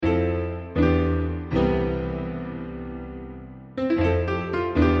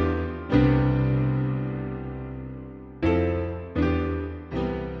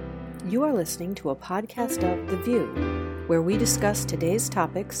You're listening to a podcast of The View, where we discuss today's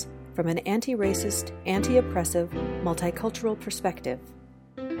topics from an anti-racist, anti-oppressive, multicultural perspective.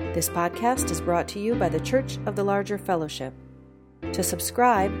 This podcast is brought to you by the Church of the Larger Fellowship. To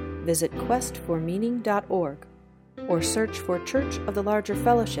subscribe, visit questformeaning.org or search for Church of the Larger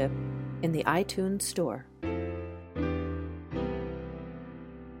Fellowship in the iTunes Store.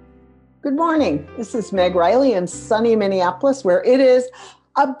 Good morning. This is Meg Riley in sunny Minneapolis, where it is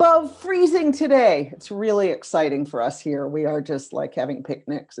above freezing today. It's really exciting for us here. We are just like having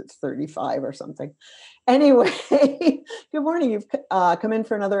picnics. It's 35 or something. Anyway, good morning. You've come in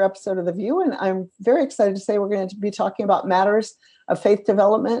for another episode of The View, and I'm very excited to say we're going to be talking about matters of faith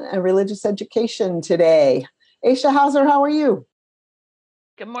development and religious education today. Aisha Hauser, how are you?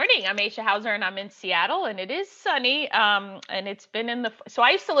 Good morning. I'm Aisha Hauser, and I'm in Seattle, and it is sunny. And it's been so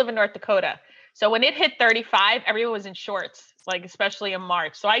I used to live in North Dakota. So when it hit 35, everyone was in shorts, like especially in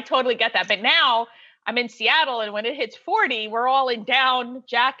March. So I totally get that. But now I'm in Seattle, and when it hits 40, we're all in down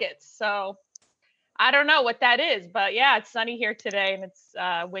jackets. So I don't know what that is, but yeah, it's sunny here today, and it's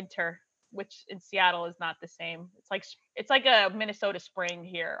winter, which in Seattle is not the same. It's like a Minnesota spring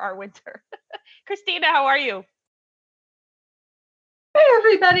here, our winter. Christina, how are you? Hey,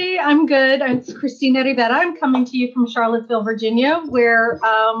 everybody. I'm good. It's Christina Rivera. I'm coming to you from Charlottesville, Virginia, where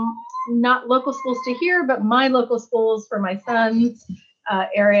not local schools to here, but my local schools for my son's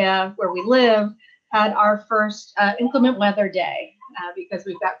area where we live had our first inclement weather day because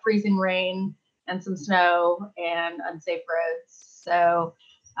we've got freezing rain and some snow and unsafe roads. So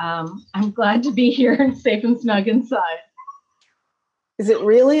I'm glad to be here and safe and snug inside. Is it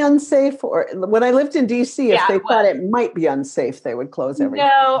really unsafe? Or when I lived in DC, if they thought it might be unsafe, they would close everything.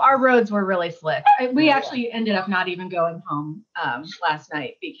 No, our roads were really slick. We actually ended up not even going home last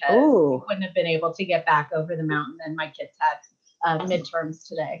night because we wouldn't have been able to get back over the mountain. And my kids had midterms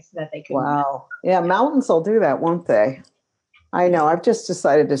today so that they could. Wow. Yeah, mountains will do that, won't they? I know. I've just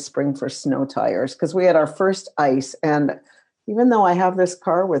decided to spring for snow tires because we had our first ice. And even though I have this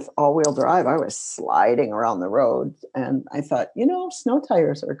car with all-wheel drive, I was sliding around the road. And I thought, snow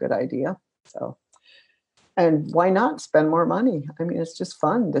tires are a good idea. So, and why not spend more money? I mean, it's just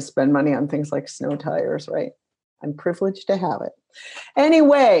fun to spend money on things like snow tires, right? I'm privileged to have it.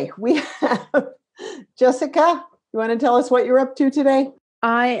 Anyway, we have Jessica. You want to tell us what you're up to today?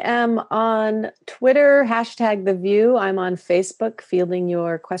 I am on Twitter, #TheView. I'm on Facebook, fielding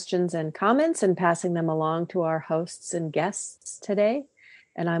your questions and comments and passing them along to our hosts and guests today.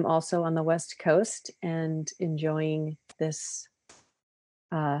 And I'm also on the West Coast and enjoying this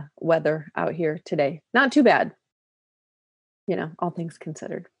weather out here today. Not too bad, all things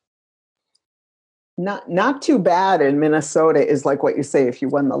considered. Not too bad in Minnesota is like what you say if you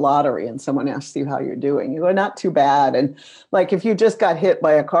won the lottery and someone asks you how you're doing. You go, not too bad. And like if you just got hit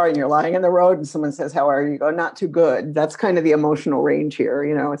by a car and you're lying in the road and someone says, how are you? You go, not too good. That's kind of the emotional range here.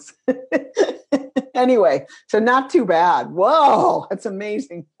 It's anyway, so not too bad. Whoa, that's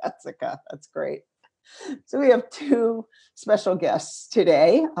amazing, Jessica. That's great. So we have two special guests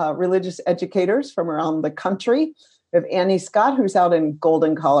today, religious educators from around the country. We have Annie Scott, who's out in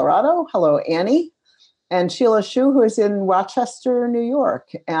Golden, Colorado. Hello, Annie. And Sheila Schuh, who is in Rochester, New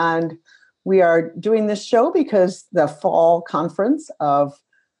York. And we are doing this show because the fall conference of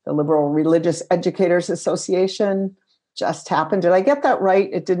the Liberal Religious Educators Association just happened. Did I get that right?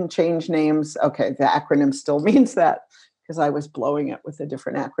 It didn't change names. Okay, the acronym still means that because I was blowing it with a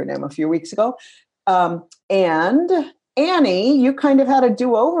different acronym a few weeks ago. And Annie, you kind of had a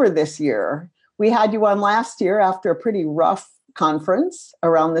do-over this year. We had you on last year after a pretty rough conference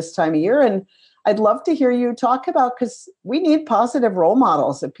around this time of year. And I'd love to hear you talk about, because we need positive role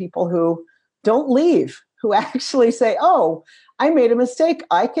models of people who don't leave, who actually say, oh, I made a mistake.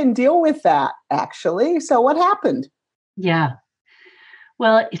 I can deal with that, actually. So what happened? Yeah.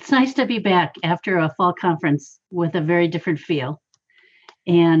 Well, it's nice to be back after a fall conference with a very different feel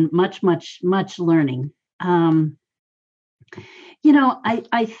and much, much, much learning. I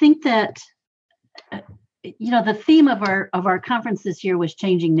think that, the theme of our conference this year was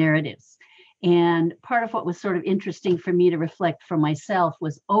changing narratives. And part of what was sort of interesting for me to reflect for myself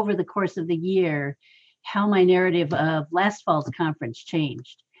was over the course of the year, how my narrative of last fall's conference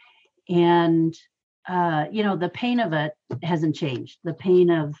changed. And, the pain of it hasn't changed. The pain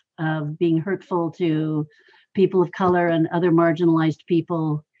of being hurtful to people of color and other marginalized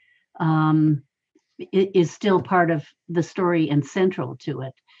people is still part of the story and central to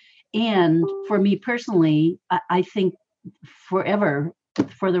it. And for me personally, I think forever,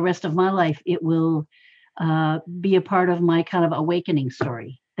 for the rest of my life, it will be a part of my kind of awakening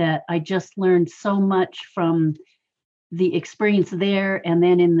story, that I just learned so much from the experience there, and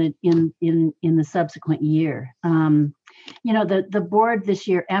then in the subsequent year. The board this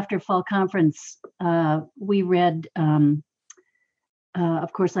year after fall conference, we read, of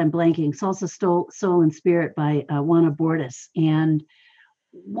course I'm blanking, Salsa, Soul and Spirit by Juana Bordas. And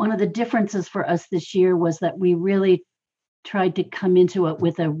one of the differences for us this year was that we really tried to come into it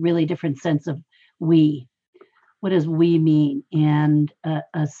with a really different sense of we. What does we mean? And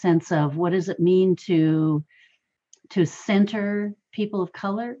a sense of what does it mean to center people of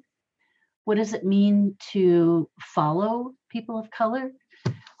color? What does it mean to follow people of color?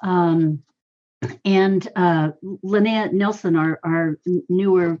 And Linnea Nelson, our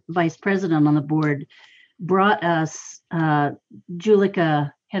newer vice president on the board, brought us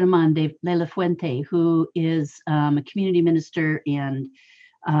Julica Germán de la Fuente, who is a community minister and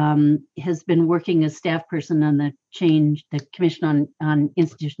has been working as staff person on the Commission on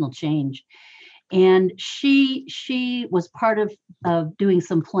Institutional Change. And she was part of doing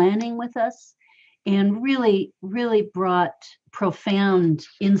some planning with us and really, really brought profound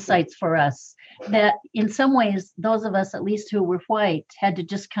insights for us that in some ways, those of us, at least who were white, had to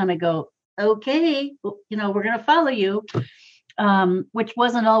just kind of go, okay, we're going to follow you, which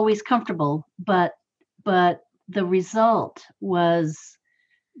wasn't always comfortable, but the result was,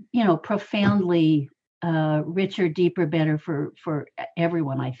 profoundly richer, deeper, better for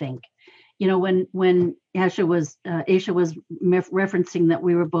everyone, I think. When Asha was referencing that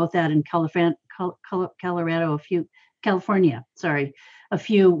we were both out in California, a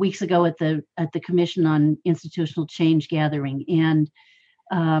few weeks ago at the Commission on Institutional Change gathering, and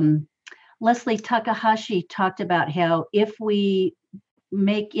Leslie Takahashi talked about how if we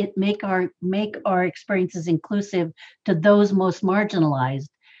make our experiences inclusive to those most marginalized,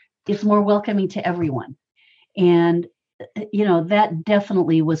 it's more welcoming to everyone. And that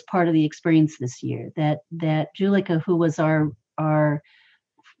definitely was part of the experience this year, that Julica, who was our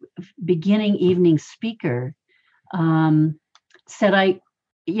beginning evening speaker, said,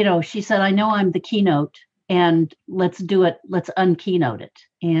 she said, I know I'm the keynote, and let's do it. Let's unkeynote it.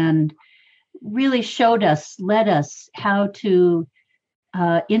 And really led us how to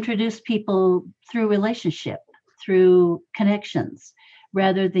introduce people through relationship, through connections,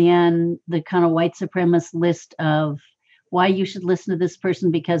 rather than the kind of white supremacist list of why you should listen to this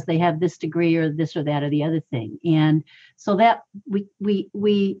person because they have this degree or this or that or the other thing. And so that we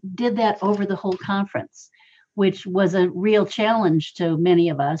did that over the whole conference, which was a real challenge to many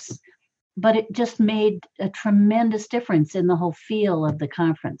of us, but it just made a tremendous difference in the whole feel of the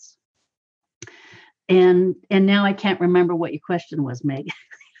conference. And now I can't remember what your question was, Meg.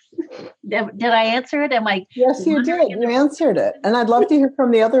 Did I answer it? Yes, you did. You answered it. And I'd love to hear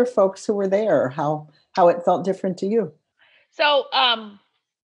from the other folks who were there, how it felt different to you. So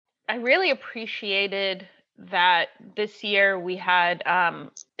I really appreciated that this year we had kind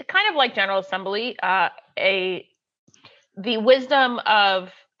of like General Assembly, the wisdom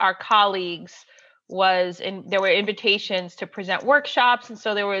of our colleagues there were invitations to present workshops. And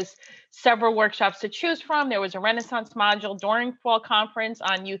so there was several workshops to choose from. There was a Renaissance module during fall conference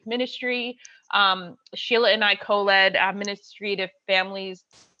on youth ministry. Sheila and I co-led ministry to families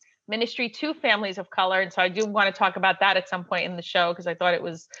of color. And so I do want to talk about that at some point in the show, because I thought it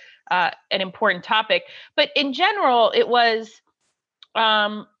was an important topic. But in general, it was,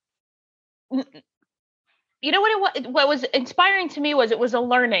 what was inspiring to me was it was a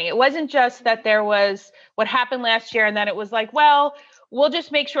learning. It wasn't just that there was what happened last year and then it was like, well, we'll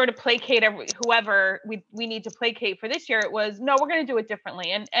just make sure to placate whoever we need to placate for this year. It was, no, we're going to do it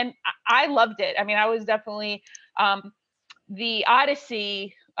differently. And I loved it. I mean, I was definitely the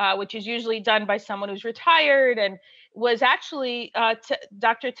Odyssey, which is usually done by someone who's retired, and was actually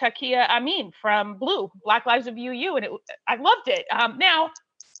Dr. Takia Amin from Black Lives of UU. And I loved it. Now,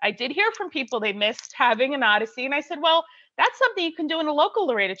 I did hear from people they missed having an Odyssey. And I said, well, that's something you can do in a local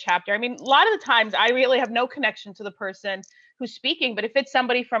LREDA chapter. I mean, a lot of the times I really have no connection to the person who's speaking, but if it's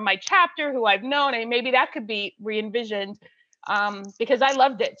somebody from my chapter who I've known, and maybe that could be re-envisioned because I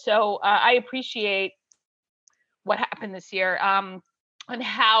loved it. So I appreciate what happened this year, and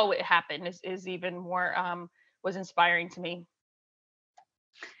how it happened is even more was inspiring to me.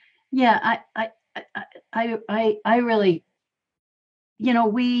 Yeah, I really,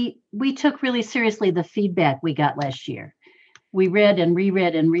 we took really seriously the feedback we got last year. We read and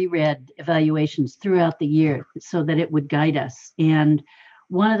reread evaluations throughout the year so that it would guide us. And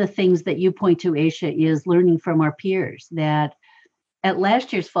one of the things that you point to, Aisha, is learning from our peers. That at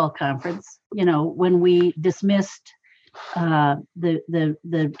last year's fall conference, when we dismissed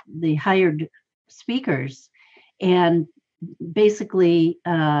the hired speakers and basically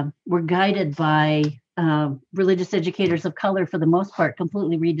were guided by religious educators of color, for the most part,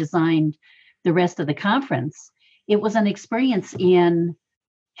 completely redesigned the rest of the conference. It was an experience in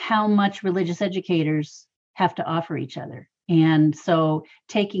how much religious educators have to offer each other. And so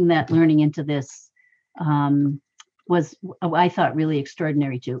taking that learning into this was, I thought, really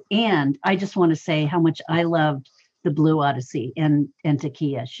extraordinary too. And I just want to say how much I loved the Blue Odyssey and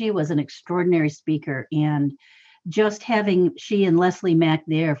Takia. She was an extraordinary speaker, and just having she and Leslie Mack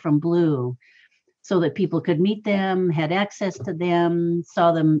there from Blue, so that people could meet them, had access to them,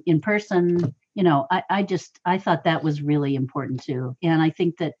 saw them in person. You know, I thought that was really important too. And I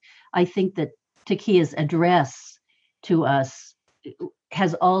think that Takia's address to us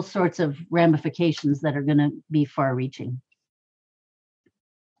has all sorts of ramifications that are going to be far-reaching.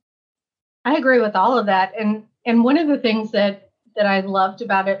 I agree with all of that. And one of the things that I loved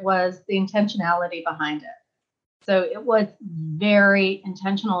about it was the intentionality behind it. So it was very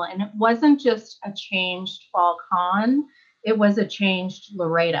intentional, and it wasn't just a changed fall con, it was a changed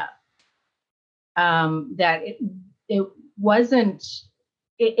LREDA. That it wasn't,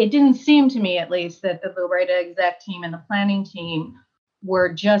 it didn't seem to me, at least, that the LREDA exec team and the planning team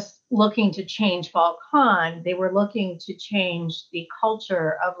were just looking to change fall con. They were looking to change the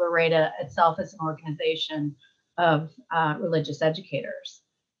culture of LREDA itself as an organization of religious educators.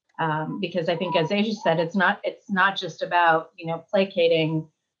 Because I think, as Asia said, it's not just about, placating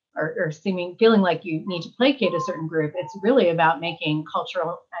or feeling like you need to placate a certain group. It's really about making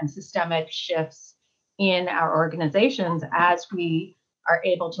cultural and systemic shifts in our organizations as we are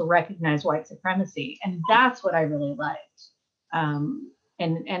able to recognize white supremacy. And that's what I really liked.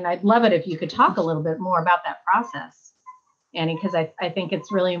 And I'd love it if you could talk a little bit more about that process, Annie, because I think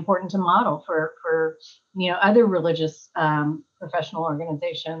it's really important to model for other religious professional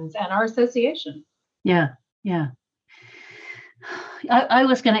organizations and our association. Yeah. I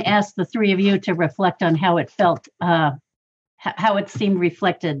was going to ask the three of you to reflect on how it felt, how it seemed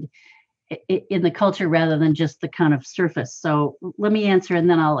reflected in the culture rather than just the kind of surface. So let me answer, and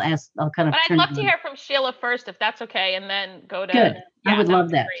then I'll kind of. But I'd love to hear from Sheila first, if that's okay, and then go to. Good. I would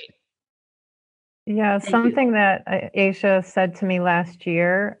love that. Great. Yeah, something that Aisha said to me last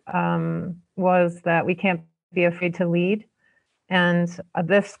year was that we can't be afraid to lead. And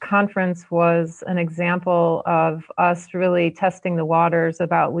this conference was an example of us really testing the waters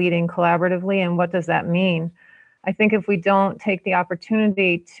about leading collaboratively, and what does that mean? I think if we don't take the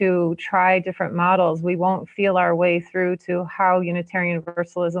opportunity to try different models, we won't feel our way through to how Unitarian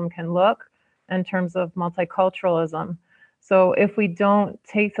Universalism can look in terms of multiculturalism. So if we don't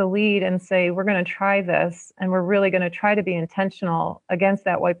take the lead and say, we're going to try this, and we're really going to try to be intentional against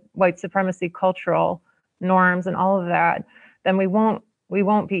that white supremacy cultural norms and all of that, then we won't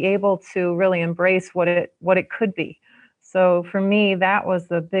be able to really embrace what it could be. So for me, that was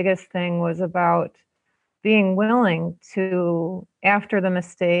the biggest thing, was about being willing to, after the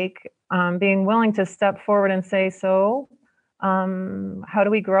mistake, being willing to step forward and say, so how do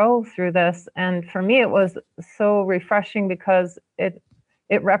we grow through this? And for me, it was so refreshing because it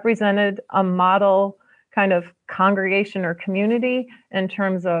represented a model kind of congregation or community in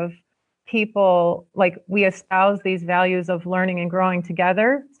terms of people, like, we espouse these values of learning and growing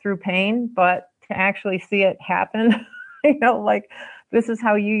together through pain, but to actually see it happen, like, this is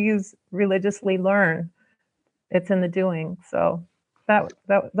how you religiously learn. It's in the doing. So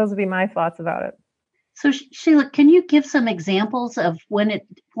those would be my thoughts about it. So Sheila, can you give some examples of when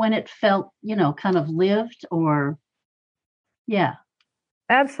it felt, kind of lived, or? Yeah.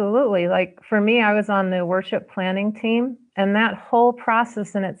 Absolutely. Like, for me, I was on the worship planning team, and that whole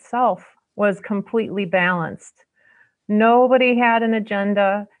process in itself was completely balanced. Nobody had an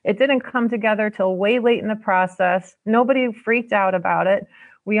agenda. It didn't come together till way late in the process. Nobody freaked out about it.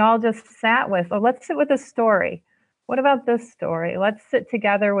 We all just sat with, let's sit with a story. What about this story? Let's sit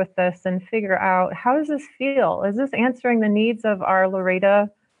together with this and figure out, how does this feel? Is this answering the needs of our LREDA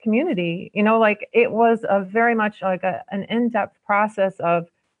community? It was a very much like an in-depth process of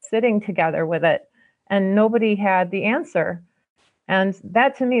sitting together with it, and nobody had the answer. And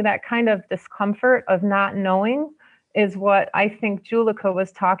that, to me, that kind of discomfort of not knowing is what I think Julika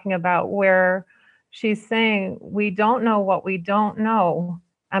was talking about, where she's saying, we don't know what we don't know.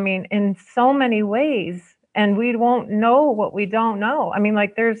 I mean, in so many ways, and we won't know what we don't know. I mean,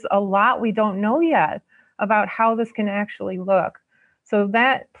 there's a lot we don't know yet about how this can actually look. So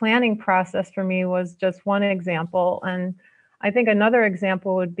that planning process for me was just one example. And I think another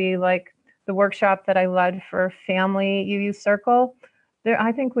example would be like the workshop that I led for Family UU Circle. There,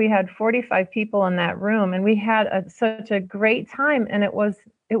 I think we had 45 people in that room, and we had such a great time. And it was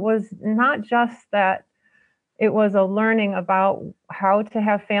not just that it was a learning about how to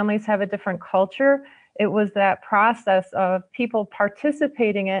have families have a different culture. it was that process of people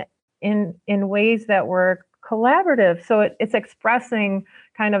participating in ways that were collaborative. So it's expressing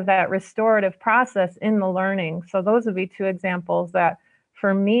kind of that restorative process in the learning. So those would be two examples that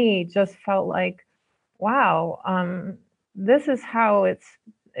for me just felt like, wow, this is how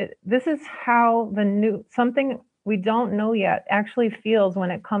the new, something we don't know yet actually feels when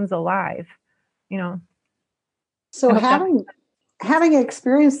it comes alive, you know. So having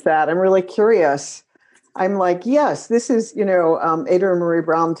experienced that, I'm really curious. I'm like, yes, this is, Ada Marie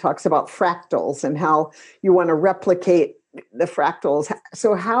Brown talks about fractals and how you want to replicate the fractals.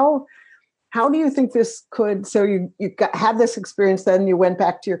 So how do you think this could, so you had this experience, then you went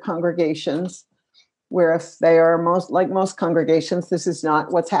back to your congregations, where if they are most congregations, this is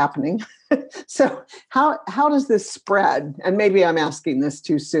not what's happening. So how does this spread? And maybe I'm asking this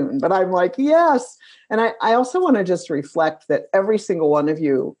too soon, but I'm like, yes. And I also want to just reflect that every single one of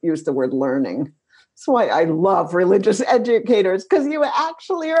you used the word learning. That's why I love religious educators, because you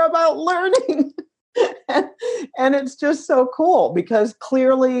actually are about learning. And it's just so cool, because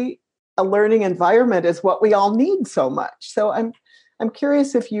clearly a learning environment is what we all need so much. So I'm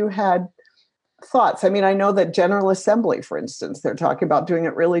curious if you had thoughts. I mean, I know that General Assembly, for instance, they're talking about doing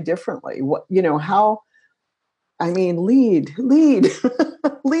it really differently. Lead,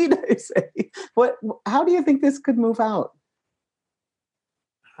 lead, I say. How do you think this could move out?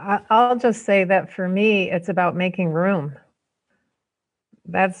 I'll just say that for me, it's about making room.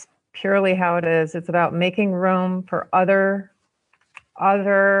 That's purely how it is. It's about making room for other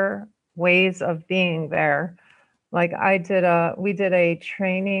ways of being there. Like we did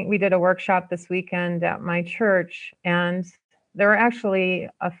a workshop this weekend at my church, and there were actually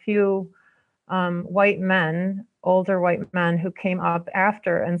a few older white men who came up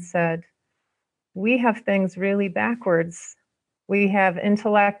after and said, we have things really backwards. We have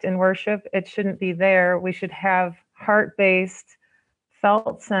intellect in worship. It shouldn't be there. We should have heart-based,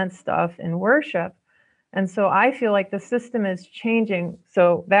 felt sense stuff in worship. And so I feel like the system is changing.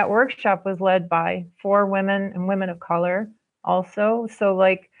 So that workshop was led by 4 women and women of color also. So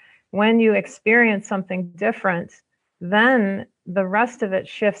like when you experience something different, then the rest of it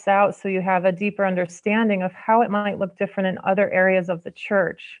shifts out. So you have a deeper understanding of how it might look different in other areas of the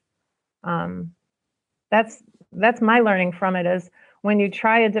church. That's my learning from it, is when you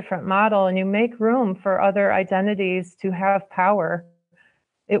try a different model and you make room for other identities to have power,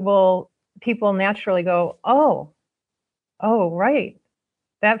 people naturally go, oh, right.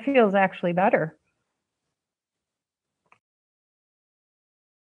 That feels actually better.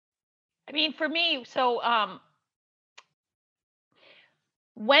 I mean, for me, so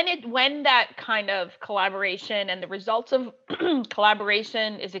when that kind of collaboration and the results of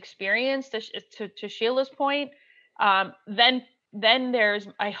collaboration is experienced, to Sheila's point, then there's,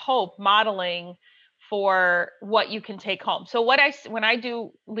 I hope, modeling for what you can take home. So when I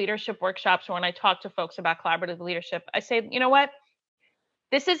do leadership workshops, or when I talk to folks about collaborative leadership, I say, you know what?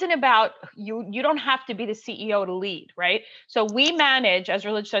 This isn't about you. You don't have to be the CEO to lead, right? So we manage, as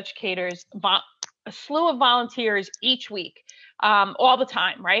religious educators, a slew of volunteers each week, all the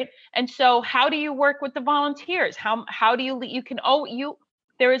time, right? And so how do you work with the volunteers? How do you lead?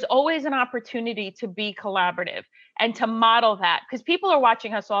 There is always an opportunity to be collaborative and to model that, because people are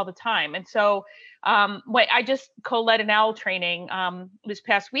watching us all the time. And so I just co-led an OWL training this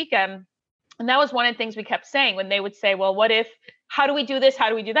past weekend. And that was one of the things we kept saying when they would say, well, how do we do this? How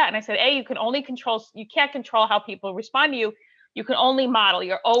do we do that? And I said, you can't control how people respond to you. You can only model.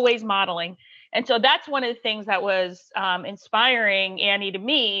 You're always modeling. And so that's one of the things that was inspiring, Annie, to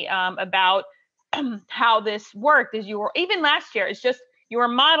me about how this worked, is even last year, it's just, you were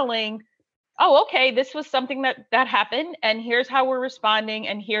modeling, okay, this was something that happened, and here's how we're responding,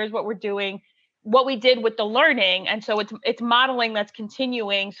 and here's what we're doing, what we did with the learning. And so it's modeling that's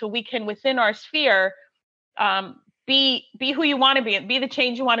continuing, so we can, within our sphere, be who you want to be the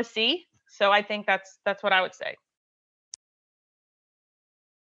change you want to see. So I think that's what I would say.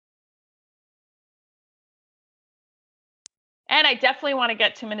 And I definitely want to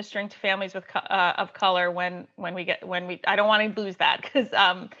get to ministering to families of color when we I don't want to lose that, because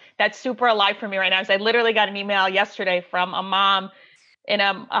that's super alive for me right now. So I literally got an email yesterday from a mom in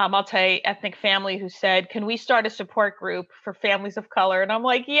a multi-ethnic family who said, can we start a support group for families of color? And I'm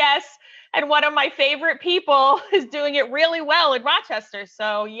like, yes. And one of my favorite people is doing it really well in Rochester.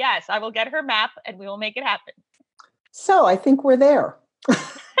 So yes, I will get her map and we will make it happen. So I think we're there.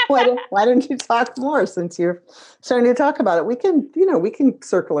 why don't you talk more since you're starting to talk about it? We can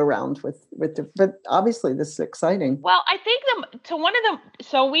circle around with but obviously this is exciting. Well, I think one of them.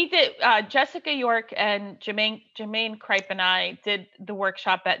 So we did. Jessica York and Jermaine Kripe and I did the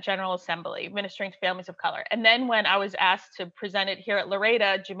workshop at General Assembly, ministering to families of color. And then when I was asked to present it here at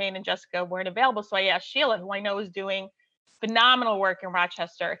LREDA, Jermaine and Jessica weren't available, so I asked Sheila, who I know is doing phenomenal work in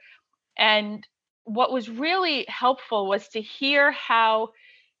Rochester. And what was really helpful was to hear how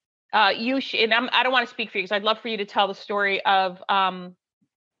I don't want to speak for you because I'd love for you to tell the story of,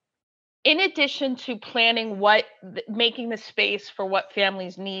 in addition to planning making the space for what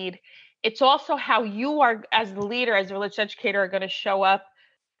families need, it's also how you are, as the leader, as a religious educator, are going to show up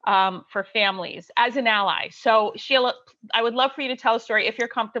for families as an ally. So Sheila, I would love for you to tell a story, if you're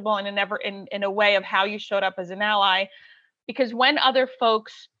comfortable, in a way of how you showed up as an ally, because when other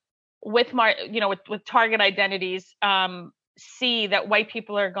folks with target identities see that white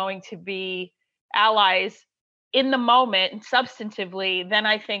people are going to be allies in the moment and substantively, then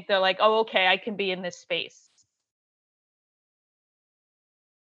I think they're like, oh, okay, I can be in this space.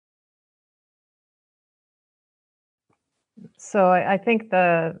 So I think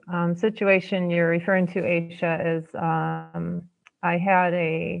the situation you're referring to, Aisha, is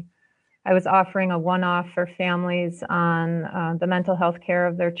I was offering a one-off for families on the mental health care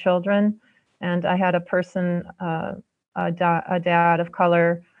of their children. And I had a person, a dad of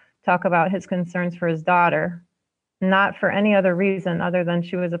color, talk about his concerns for his daughter, not for any other reason other than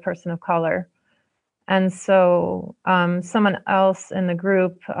she was a person of color. And so someone else in the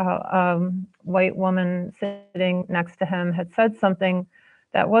group, white woman sitting next to him, had said something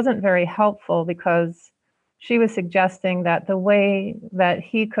that wasn't very helpful, because she was suggesting that the way that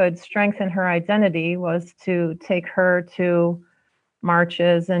he could strengthen her identity was to take her to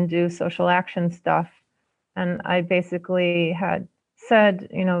marches and do social action stuff. And I basically had said,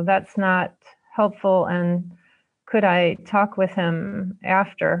 that's not helpful, and could I talk with him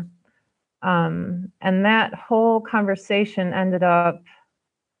after? And that whole conversation ended up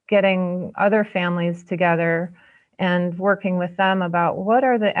getting other families together and working with them about what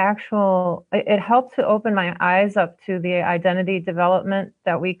are the it helped to open my eyes up to the identity development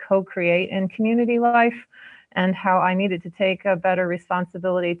that we co-create in community life, and how I needed to take a better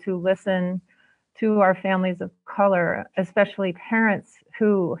responsibility to listen to our families of color, especially parents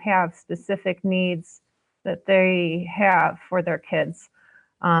who have specific needs that they have for their kids.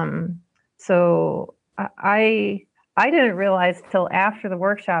 So I didn't realize till after the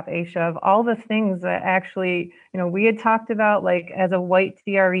workshop, Aisha, of all the things that actually, we had talked about, like as a white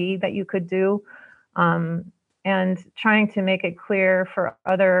DRE that you could do, and trying to make it clear for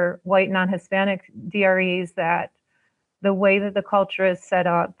other white non-Hispanic DREs that the way that the culture is set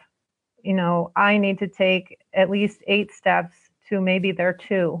up, I need to take at least 8 steps to maybe their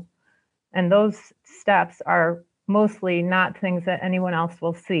 2. And those steps are mostly not things that anyone else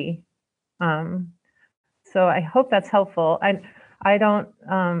will see. So I hope that's helpful. I don't,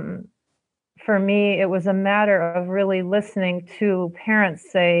 for me, it was a matter of really listening to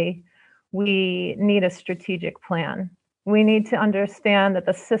parents say, we need a strategic plan. We need to understand that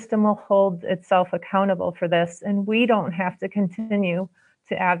the system will hold itself accountable for this, and we don't have to continue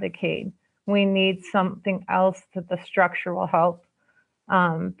to advocate. We need something else that the structure will help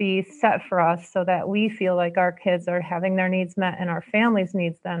be set for us, so that we feel like our kids are having their needs met and our families'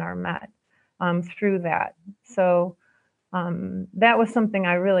 needs then are met through that. So that was something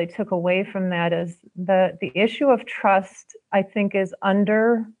I really took away from that, is the issue of trust, I think, is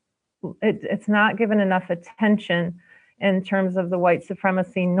it's not given enough attention in terms of the white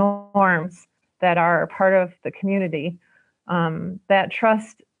supremacy norms that are part of the community. That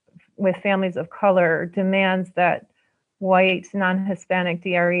trust with families of color demands that white non-Hispanic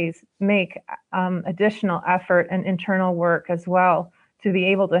DREs make additional effort and internal work as well to be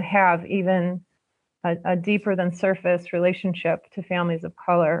able to have even a deeper than surface relationship to families of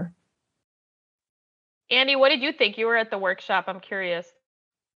color. Andy, what did you think? You were at the workshop. I'm curious.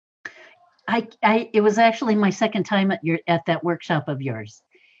 It was actually my second time at that workshop of yours,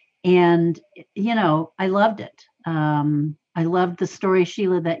 and I loved it. I loved the story,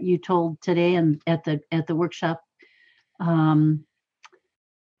 Sheila, that you told today and at the workshop.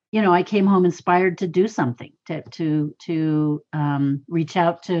 I came home inspired to do something, to reach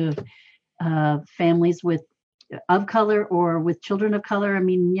out to families of color or with children of color. I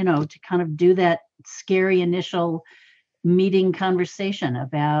mean, to kind of do that scary initial meeting conversation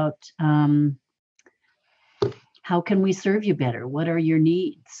about how can we serve you better? What are your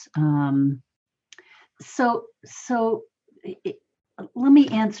needs? So let me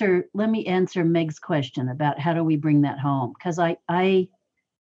answer Meg's question about how do we bring that home, because I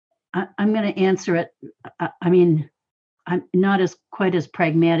I'm going to answer it. I mean, I'm not quite as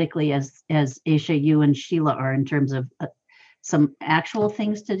pragmatically as Aisha, you and Sheila are in terms of some actual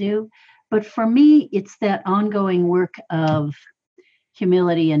things to do. But for me, it's that ongoing work of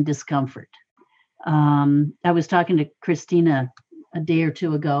humility and discomfort. I was talking to Christina a day or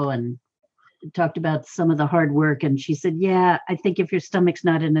two ago and talked about some of the hard work. And she said, yeah, I think if your stomach's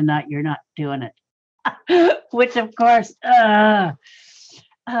not in a knot, you're not doing it. Which, of course, one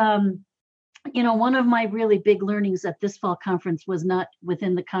of my really big learnings at this fall conference was not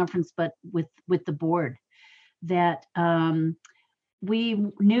within the conference, but with the board, that we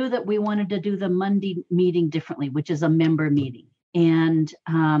knew that we wanted to do the Monday meeting differently, which is a member meeting. And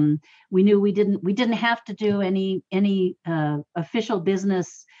we knew we didn't have to do any official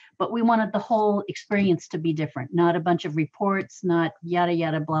business, but we wanted the whole experience to be different, not a bunch of reports, not yada,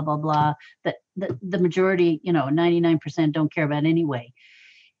 yada, blah, blah, blah, that the majority, 99% don't care about anyway.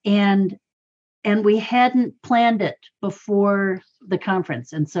 And we hadn't planned it before the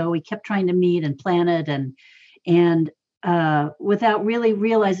conference. And so we kept trying to meet and plan it. And without really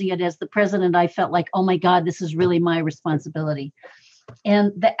realizing it, as the president, I felt like, oh my God, this is really my responsibility.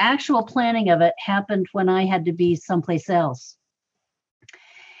 And the actual planning of it happened when I had to be someplace else.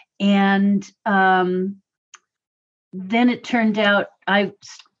 And then it turned out I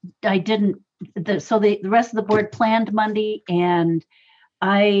didn't, so the rest of the board planned Monday, and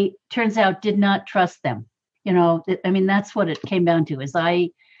I, turns out, did not trust them. That's what it came down to, is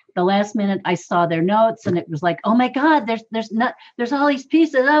the last minute I saw their notes and it was like, oh my God, there's all these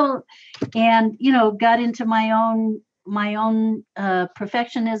pieces. Oh, and, got into my own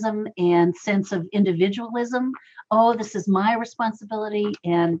perfectionism and sense of individualism. Oh, this is my responsibility.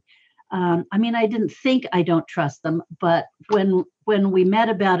 And I didn't think I don't trust them, but when we met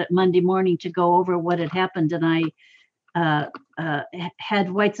about it Monday morning to go over what had happened, and I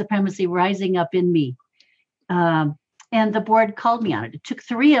had white supremacy rising up in me, and the board called me on it. It took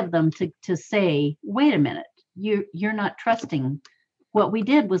 3 of them to say, wait a minute, you're not trusting. What we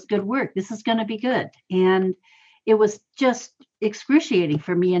did was good work. This is going to be good. And it was just excruciating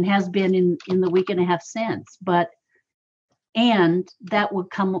for me, and has been in the week and a half since. And that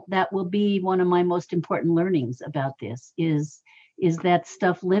will be one of my most important learnings about this is that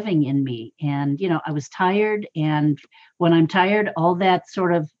stuff living in me. And, I was tired. And when I'm tired, all that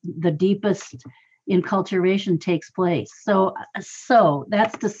sort of the deepest enculturation takes place. So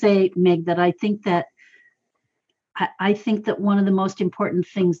that's to say, Meg, that I think that one of the most important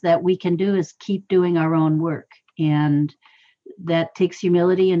things that we can do is keep doing our own work. And that takes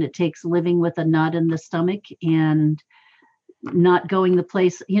humility, and it takes living with a knot in the stomach, and not going the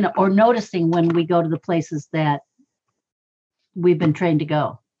place, or noticing when we go to the places that we've been trained to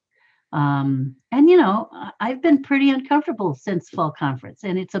go. And, I've been pretty uncomfortable since fall conference,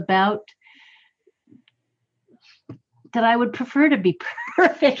 and it's about that I would prefer to be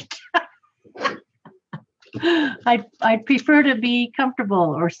perfect. I'd prefer to be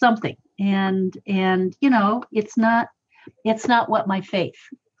comfortable or something. And it's not what my faith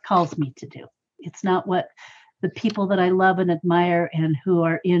calls me to do. It's not what the people that I love and admire and who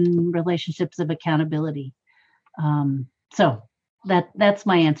are in relationships of accountability. So that's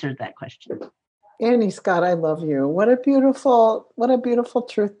my answer to that question. Annie Scott, I love you. What a beautiful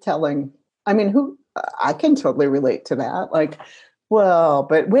truth telling. I can totally relate to that. Like, well,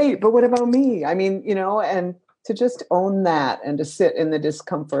 but what about me? And to just own that, and to sit in the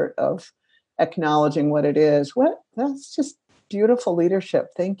discomfort of acknowledging what it is. That's just beautiful leadership.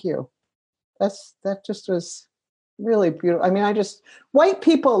 Thank you. That just was really beautiful. White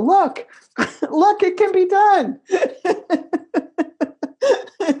people, look, it can be done.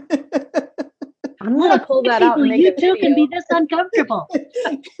 I'm going to pull that out. And make you too can be this uncomfortable.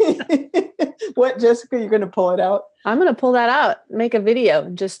 What, Jessica? You're going to pull it out? I'm going to pull that out, make a video,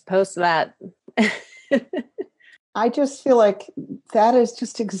 and just post that. I just feel like that is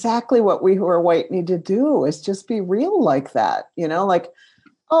just exactly what we who are white need to do, is just be real like that. Like,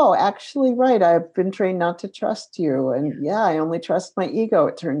 oh, actually, right, I've been trained not to trust you. And yeah, I only trust my ego,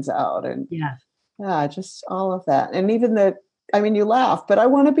 it turns out. And yeah, just all of that. And even you laugh, but I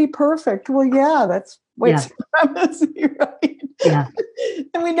want to be perfect. Well, yeah, that's white supremacy, right? Yeah.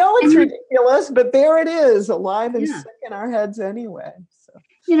 And we know it's ridiculous, but there it is, alive and sick in our heads anyway. So.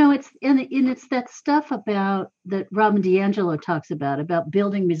 It's that stuff about that Robin DiAngelo talks about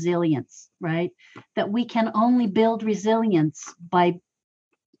building resilience, right? That we can only build resilience by,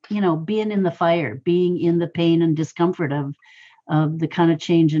 being in the fire, being in the pain and discomfort of the kind of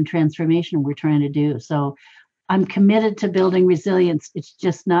change and transformation we're trying to do. So I'm committed to building resilience. It's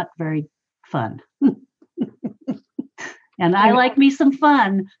just not very fun. And I like me some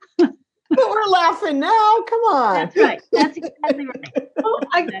fun. But we're laughing now. Come on. That's right. That's exactly right. Well,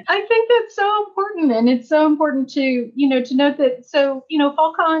 I think that's so important, and it's so important to to note that. So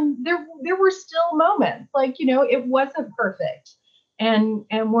FallCon, there were still moments like it wasn't perfect, and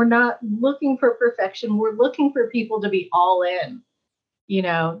we're not looking for perfection. We're looking for people to be all in.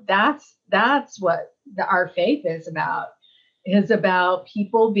 That's what our faith is about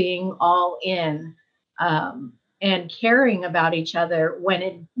people being all in, and caring about each other when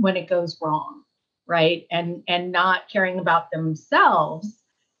it goes wrong, right? And not caring about themselves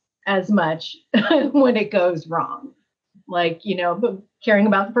as much when it goes wrong, like but caring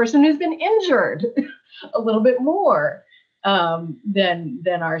about the person who's been injured a little bit more than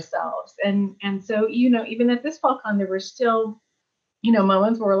ourselves. And so even at this FallCon, there were still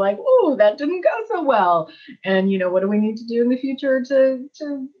moments where we're like, oh, that didn't go so well. And, what do we need to do in the future to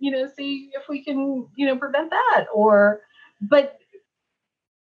see if we can, prevent that? But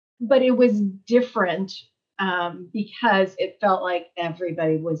it was different because it felt like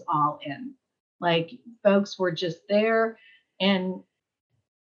everybody was all in. Like folks were just there. And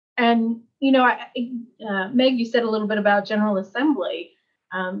Meg, you said a little bit about General Assembly.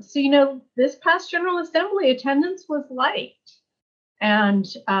 So, this past General Assembly attendance was light. And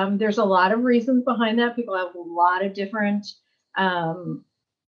there's a lot of reasons behind that. People have a lot of different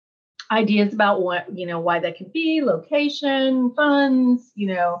ideas about why that could be, location, funds,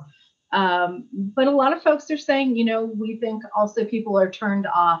 but a lot of folks are saying, we think also people are turned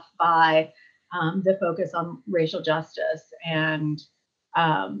off by the focus on racial justice, and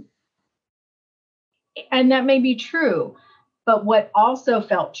that may be true. But what also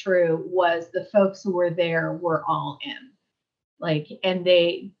felt true was the folks who were there were all in. And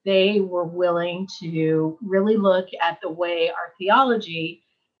they were willing to really look at the way our theology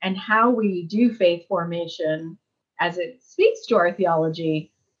and how we do faith formation as it speaks to our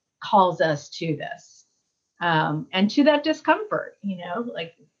theology calls us to this, and to that discomfort.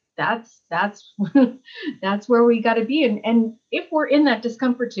 That's that's where we got to be. And if we're in that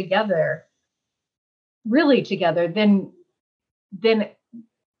discomfort together, really together, then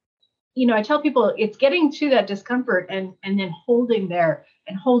I tell people it's getting to that discomfort and then holding there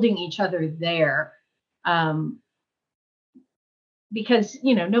and holding each other there, because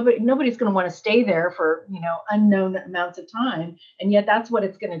nobody's going to want to stay there for unknown amounts of time, and yet that's what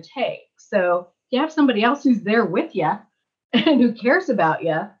it's going to take. So if you have somebody else who's there with you and who cares about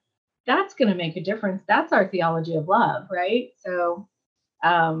you, that's going to make a difference. That's our theology of love, right? So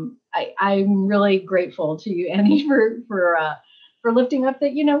I'm really grateful to you, Annie, for lifting up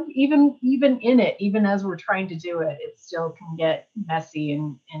that, even in it, even as we're trying to do it, it still can get messy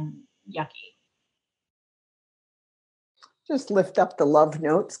and yucky. Just lift up the love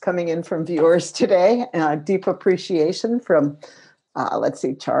notes coming in from viewers today. Deep appreciation from,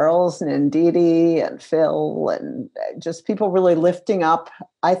 Charles and Ndidi and Phil, and just people really lifting up,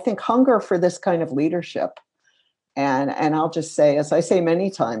 I think, hunger for this kind of leadership. And I'll just say, as I say many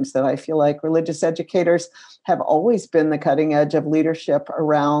times, that I feel like religious educators have always been the cutting edge of leadership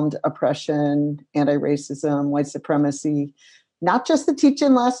around oppression, anti-racism, white supremacy, not just the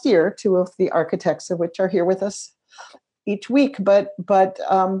teach-in last year, two of the architects of which are here with us each week, but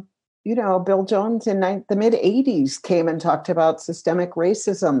Bill Jones in the mid-'80s came and talked about systemic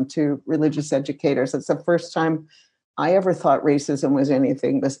racism to religious educators. It's the first time I ever thought racism was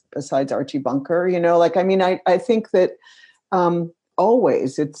anything besides Archie Bunker. I think that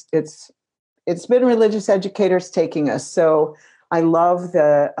always it's been religious educators taking us. So I love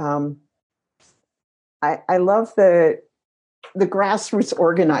the grassroots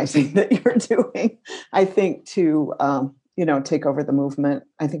organizing that you're doing. I think to take over the movement.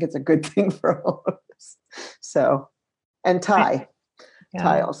 I think it's a good thing for all of us. So, and Ty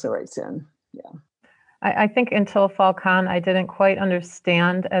also writes in. Yeah. I think until FallCon, I didn't quite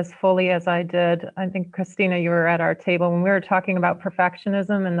understand as fully as I did. I think, Christina, you were at our table when we were talking about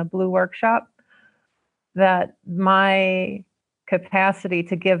perfectionism in the Blue Workshop, that my capacity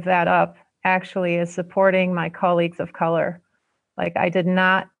to give that up actually is supporting my colleagues of color. Like, I did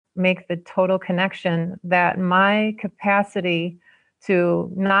not make the total connection that my capacity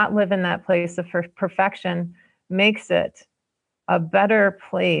to not live in that place of perfection makes it a better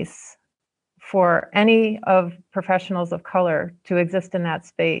place for any of professionals of color to exist in that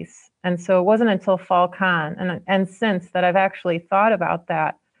space. And so it wasn't until FallCon and since that I've actually thought about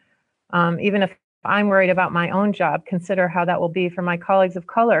that. Even if I'm worried about my own job, consider how that will be for my colleagues of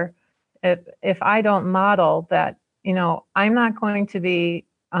color. If I don't model that, I'm not going to be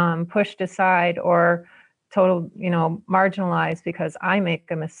pushed aside or total, marginalized because I make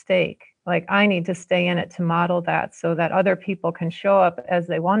a mistake. Like, I need to stay in it to model that so that other people can show up as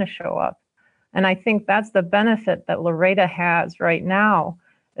they want to show up. And I think that's the benefit that LREDA has right now,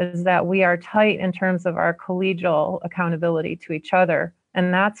 is that we are tight in terms of our collegial accountability to each other.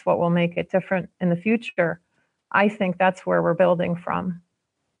 And that's what will make it different in the future. I think that's where we're building from.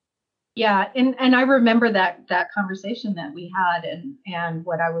 Yeah, and I remember that conversation that we had, and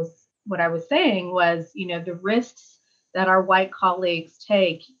what I was saying was, the risks that our white colleagues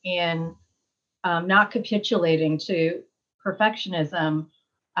take in not capitulating to perfectionism.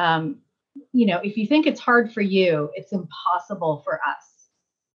 If you think it's hard for you, it's impossible for us.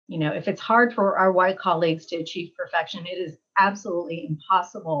 If it's hard for our white colleagues to achieve perfection, it is absolutely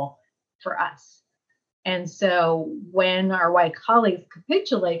impossible for us. And so when our white colleagues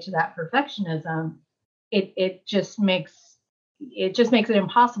capitulate to that perfectionism, it just makes it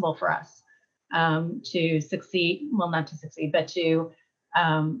impossible for us to succeed. Well, not to succeed, but to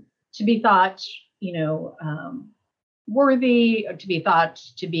be thought, worthy, or to be thought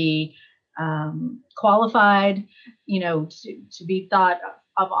to be qualified, to be thought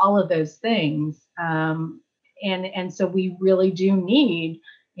of all of those things. And so we really do need,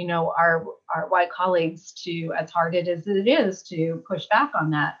 our white colleagues to, as hard as it is, to push back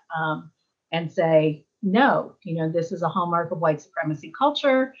on that and say, no, this is a hallmark of white supremacy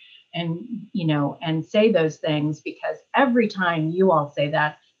culture, and say those things, because every time you all say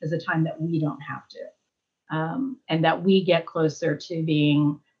that is a time that we don't have to, and that we get closer to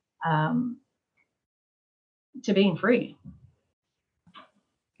being free.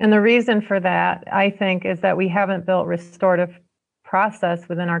 And the reason for that, I think, is that we haven't built restorative process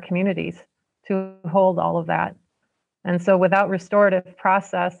within our communities to hold all of that. And so without restorative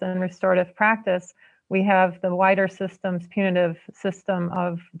process and restorative practice, we have the wider system's punitive system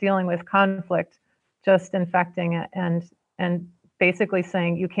of dealing with conflict just infecting it and basically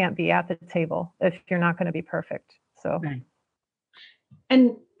saying you can't be at the table if you're not going to be perfect. So right.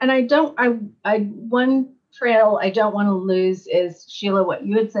 And one trail I don't want to lose is, Sheila, what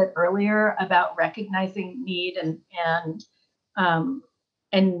you had said earlier about recognizing need, and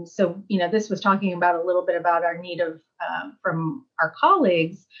so this was talking about a little bit about our need of from our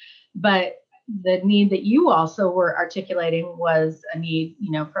colleagues, but the need that you also were articulating was a need,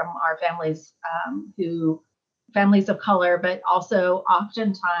 from our families, families of color, but also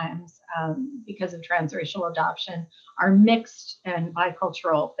oftentimes because of transracial adoption, are mixed and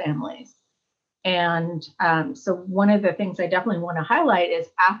bicultural families. And so one of the things I definitely want to highlight is,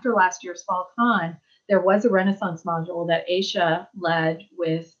 after last year's Fall Con, there was a Renaissance module that Aisha led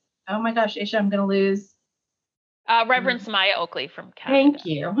with, oh my gosh, Aisha, I'm going to lose. Reverend Samaya Oakley from Canada. Thank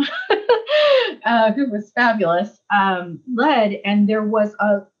you. Who was fabulous, led, and there was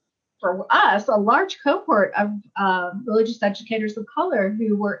for us, a large cohort of religious educators of color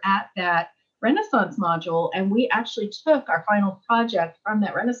who were at that Renaissance module. And we actually took our final project from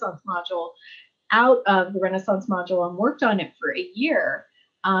that Renaissance module out of the Renaissance module and worked on it for a year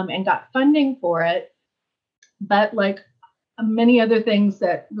and got funding for it. But like many other things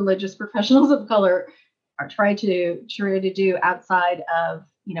that religious professionals of color are trying to do outside of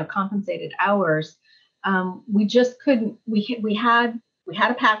compensated hours, we just couldn't. We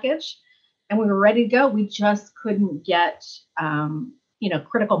had a package and we were ready to go. We just couldn't get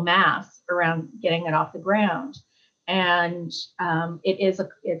critical mass around getting it off the ground. And it's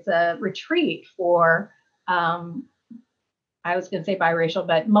a retreat for I was going to say biracial,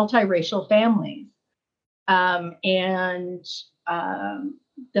 but multiracial families. And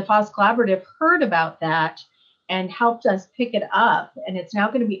the FOSS Collaborative heard about that and helped us pick it up. And it's now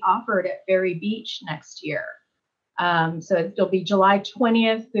going to be offered at Berry Beach next year. So it'll be July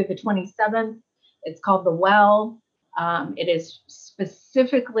 20th through the 27th. It's called The Well. It is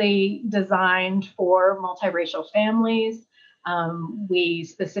specifically designed for multiracial families. We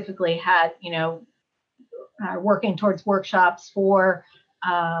specifically had, working towards workshops for,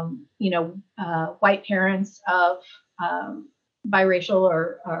 white parents of biracial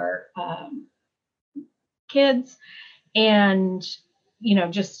or kids, and,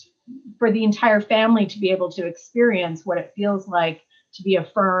 just for the entire family to be able to experience what it feels like to be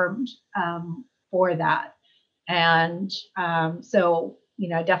affirmed for that. And so,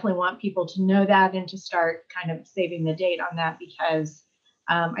 I definitely want people to know that and to start kind of saving the date on that, because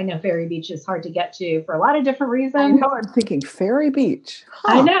I know Ferry Beach is hard to get to for a lot of different reasons. I know, I'm thinking Ferry Beach.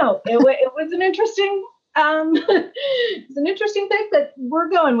 Huh. I know it was an interesting, it's an interesting thing, but we're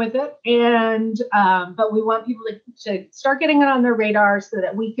going with it. And but we want people to start getting it on their radar so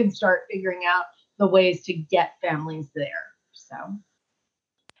that we can start figuring out the ways to get families there. So.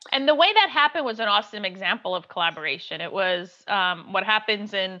 And the way that happened was an awesome example of collaboration. It was what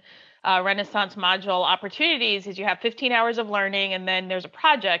happens in Renaissance module opportunities is you have 15 hours of learning, and then there's a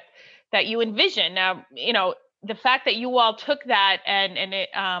project that you envision. Now, the fact that you all took that and it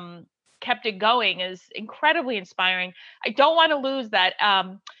kept it going is incredibly inspiring. I don't want to lose that.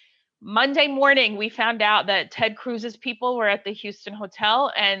 Monday morning, we found out that Ted Cruz's people were at the Houston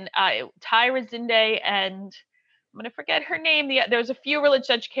hotel, and Ty Rezende and I'm going to forget her name. There was a few religious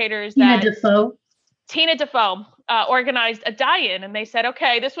educators Tina Defoe organized a die-in, and they said,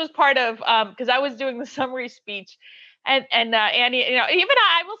 okay, this was part of, because I was doing the summary speech, and Annie, even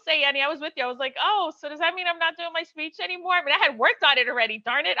I will say, Annie, I was with you. I was like, oh, so does that mean I'm not doing my speech anymore? I mean, I had worked on it already.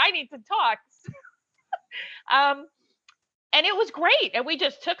 Darn it, I need to talk. And it was great. And we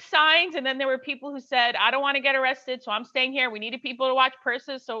just took signs, and then there were people who said, I don't want to get arrested, so I'm staying here. We needed people to watch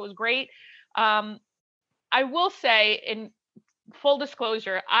purses, so it was great. I will say, in full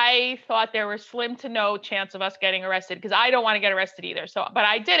disclosure, I thought there was slim to no chance of us getting arrested because I don't want to get arrested either. So, but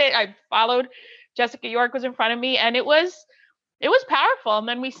I did it. I followed. Jessica York was in front of me, and it was powerful. And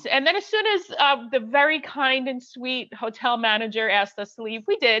then as soon as the very kind and sweet hotel manager asked us to leave,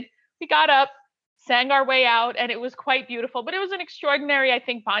 we did. We got up, sang our way out, and it was quite beautiful. But it was an extraordinary, I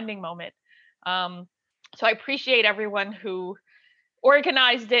think, bonding moment. So I appreciate everyone who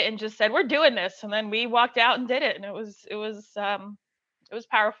organized it and just said, we're doing this. And then we walked out and did it. And it was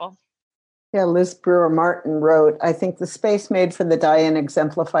powerful. Yeah, Liz Brewer Martin wrote, I think the space made for the die-in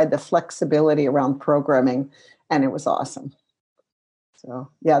exemplified the flexibility around programming, and it was awesome. So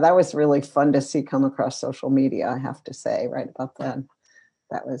yeah, that was really fun to see come across social media, I have to say, right about then.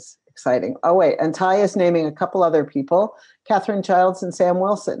 That was exciting. Oh, wait, and Ty is naming a couple other people, Catherine Childs and Sam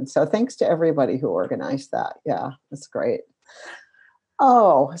Wilson. So thanks to everybody who organized that. Yeah, that's great.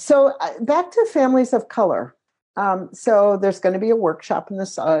 Oh, so back to families of color. So there's going to be a workshop in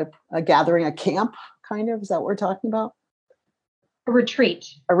this, a gathering, a camp, kind of, is that what we're talking about? A retreat.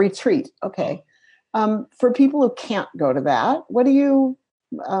 A retreat, okay. For people who can't go to that, what do you,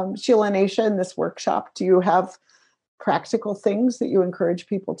 Sheila and Aisha, in this workshop, do you have practical things that you encourage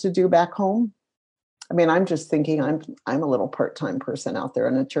people to do back home? I mean, I'm just thinking I'm a little part-time person out there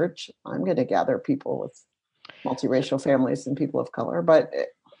in a church. I'm going to gather people with multiracial families and people of color, but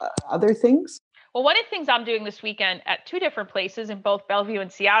other things? Well, one of the things I'm doing this weekend at two different places in both Bellevue and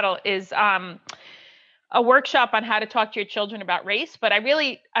Seattle is a workshop on how to talk to your children about race. But I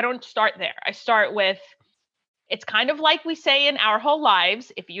don't start there. I start with, it's kind of like we say in our whole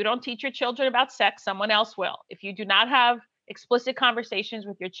lives, if you don't teach your children about sex, someone else will. If you do not have explicit conversations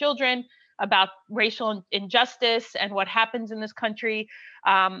with your children about racial injustice and what happens in this country,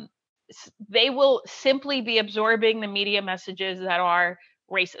 they will simply be absorbing the media messages that are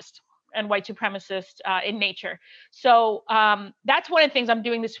racist and white supremacist in nature. So that's one of the things I'm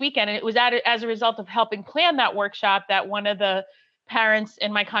doing this weekend. And it was as a result of helping plan that workshop that one of the parents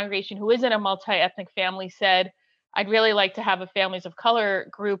in my congregation who is in a multi-ethnic family said, I'd really like to have a families of color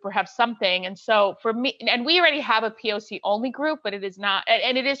group or have something. And so for me, and we already have a POC only group, but it is not,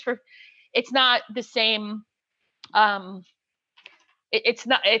 and it's not the same, it's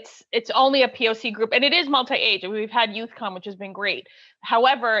only a POC group, and it is multi-age. We've had youth come, which has been great.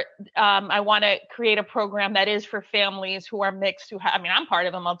 However, I want to create a program that is for families who are mixed, I'm part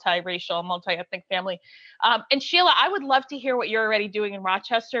of a multiracial, multi-ethnic family. And Sheila, I would love to hear what you're already doing in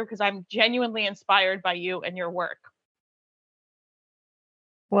Rochester, because I'm genuinely inspired by you and your work.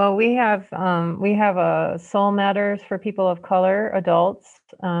 Well, we have a Soul Matters for people of color, adults,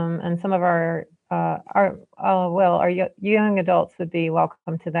 and some of our young adults would be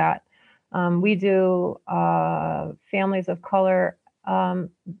welcome to that. We do families of color,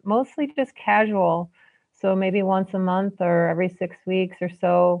 mostly just casual. So maybe once a month or every 6 weeks or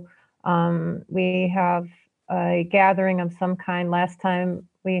so. We have a gathering of some kind. Last time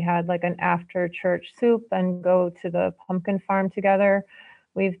we had like an after church soup and go to the pumpkin farm together.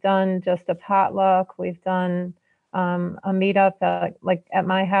 We've done just a potluck. We've done a meetup at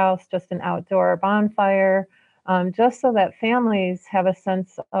my house, just an outdoor bonfire, just so that families have a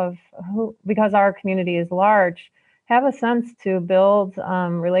sense of because our community is large, have a sense to build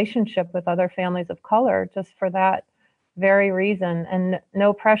relationship with other families of color, just for that very reason, and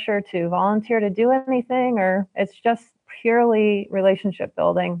no pressure to volunteer to do anything, or it's just purely relationship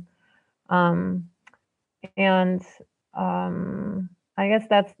building. I guess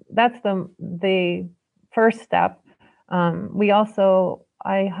that's the first step.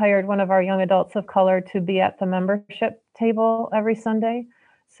 I hired one of our young adults of color to be at the membership table every Sunday,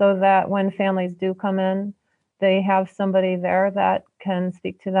 so that when families do come in, they have somebody there that can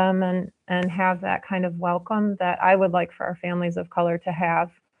speak to them and have that kind of welcome that I would like for our families of color to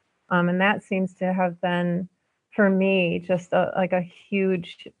have. And that seems to have been, for me, just like a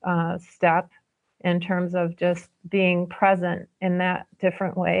huge step in terms of just being present in that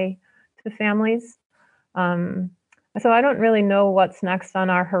different way to families. So I don't really know what's next on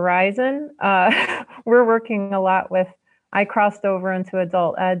our horizon. We're working a lot with, I crossed over into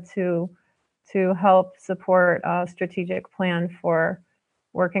adult ed to help support a strategic plan for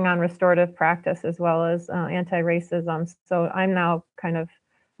working on restorative practice as well as anti-racism. So I'm now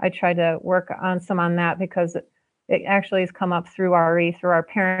I try to work on some on that because it actually has come up through RE, through our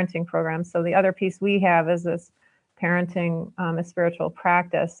parenting program. So the other piece we have is this parenting a spiritual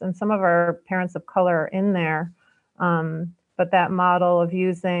practice. And some of our parents of color are in there. But that model of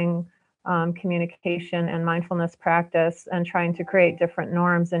using communication and mindfulness practice and trying to create different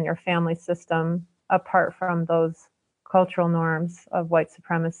norms in your family system apart from those cultural norms of white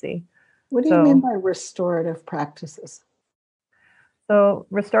supremacy. What do you mean by restorative practices? So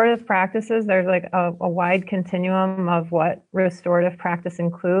restorative practices, there's like a wide continuum of what restorative practice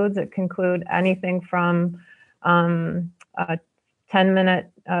includes. It can include anything from a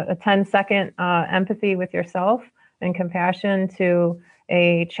 10-second empathy with yourself and compassion to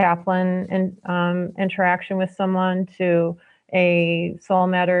a chaplain interaction with someone to a Soul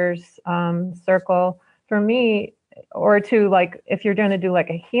Matters circle. For me, or to like, if you're going to do like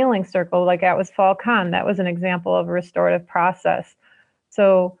a healing circle, like that was Fall Con, that was an example of a restorative process.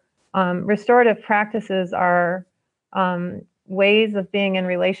 So restorative practices are ways of being in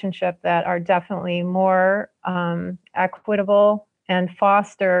relationship that are definitely more equitable and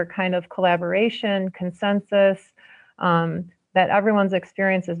foster kind of collaboration, consensus, that everyone's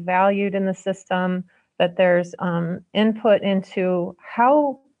experience is valued in the system, that there's input into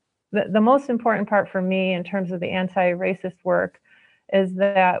how, the most important part for me in terms of the anti-racist work is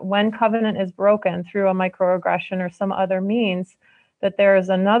that when covenant is broken through a microaggression or some other means, that there is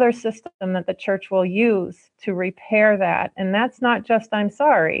another system that the church will use to repair that. And that's not just I'm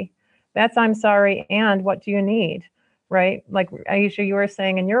sorry. That's I'm sorry and what do you need, right? Like Aisha, you were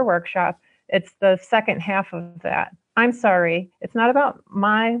saying in your workshop, it's the second half of that. I'm sorry. It's not about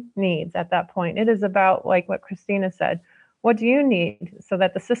my needs at that point. It is about, like what Christina said, what do you need so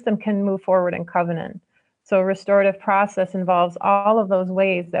that the system can move forward in covenant? So restorative process involves all of those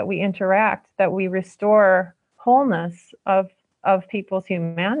ways that we interact, that we restore wholeness of people's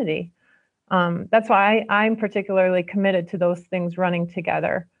humanity. That's why I'm particularly committed to those things running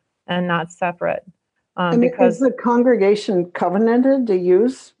together and not separate. Because is the congregation covenanted to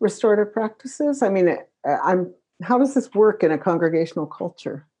use restorative practices? I mean, how does this work in a congregational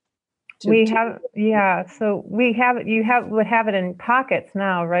culture? So we have it, would have it in pockets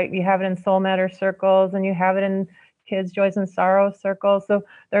now, right? You have it in Soul Matter circles and you have it in Kids, Joys and Sorrows circles. So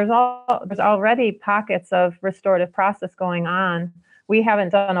there's already pockets of restorative process going on. We haven't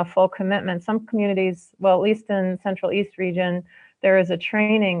done a full commitment. Some communities, well, at least in Central East region, there is a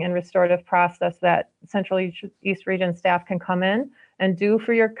training in restorative process that Central East region staff can come in and do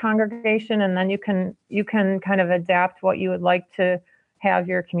for your congregation. And then you can kind of adapt what you would like to have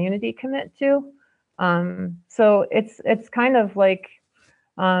your community commit to. So it's kind of like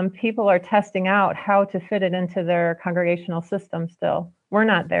people are testing out how to fit it into their congregational system still. We're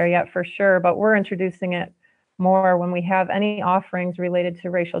not there yet for sure, but we're introducing it more when we have any offerings related to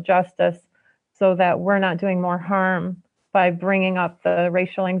racial justice so that we're not doing more harm by bringing up the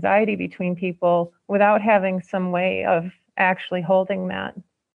racial anxiety between people without having some way of actually holding that.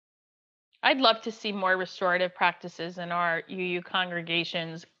 I'd love to see more restorative practices in our UU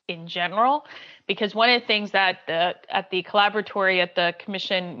congregations in general, because one of the things that at the collaboratory at the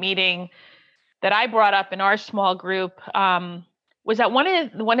commission meeting that I brought up in our small group was that one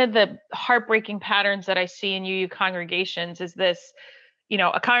of the heartbreaking patterns that I see in UU congregations is this,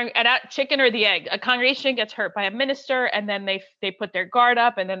 a chicken or the egg. A congregation gets hurt by a minister, and then they put their guard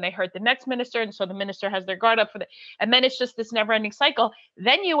up, and then they hurt the next minister, and so the minister has their guard up and then it's just this never-ending cycle.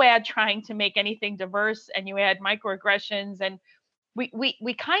 Then you add trying to make anything diverse, and you add microaggressions, and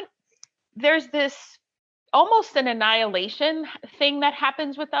there's this almost an annihilation thing that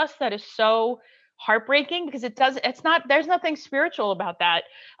happens with us that is so heartbreaking, because there's nothing spiritual about that.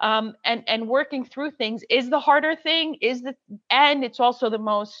 And working through things is the harder thing, and it's also the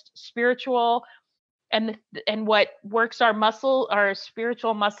most spiritual, and what works our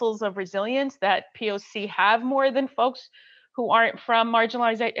spiritual muscles of resilience that POC have more than folks who aren't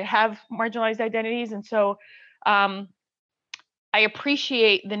have marginalized identities. And so I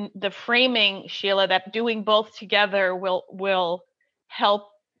appreciate the framing, Sheila, that doing both together will help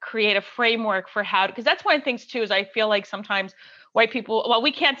create a framework for how, because that's one of the things too, is I feel like sometimes white people, well,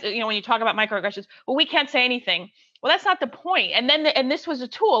 we can't, when you talk about microaggressions, well, we can't say anything. well, that's not the point. And then, and this was a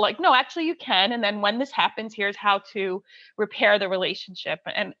tool, like, no, actually you can. And then when this happens, here's how to repair the relationship.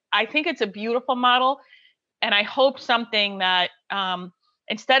 And I think it's a beautiful model. And I hope something that,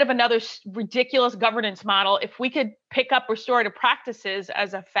 instead of another ridiculous governance model, if we could pick up restorative practices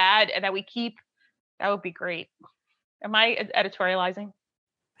as a fad and that we keep, that would be great. Am I editorializing?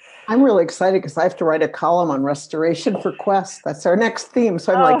 I'm really excited because I have to write a column on restoration for Quest. That's our next theme.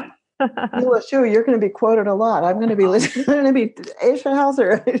 So I'm like, Sheila Schuh, you're going to be quoted a lot. I'm going to be listening. I'm going to be Aisha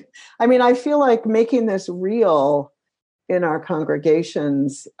Hauser. I mean, I feel like making this real in our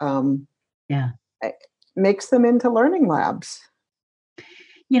congregations makes them into learning labs.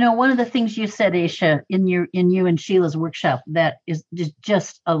 You know, one of the things you said, Aisha, in you and Sheila's workshop that is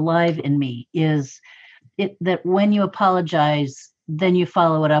just alive in me is that when you apologize, then you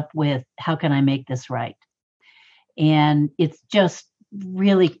follow it up with, how can I make this right? And it's just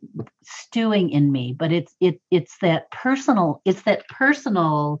really stewing in me, but it's that personal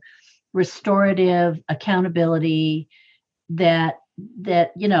restorative accountability that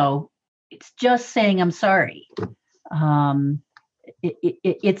you know, it's just saying I'm sorry.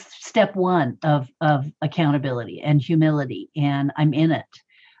 It's step one of accountability and humility, and I'm in it.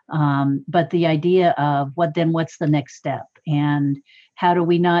 But the idea of what's the next step, and how do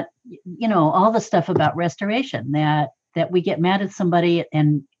we not, you know, all the stuff about restoration that we get mad at somebody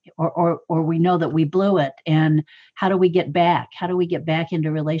and or we know that we blew it, and how do we get back? How do we get back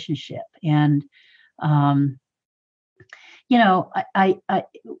into relationship? And you know,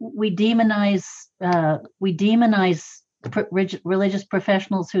 we demonize religious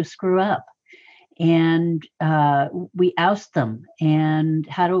professionals who screw up, and we oust them. And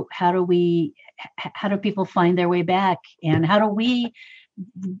how do people find their way back, and how do we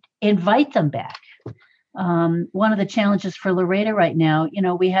invite them back? One of the challenges for LREDA right now, you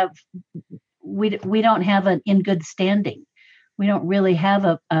know, we don't have an in good standing. We don't really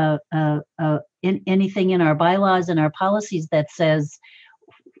have anything in our bylaws and our policies that says,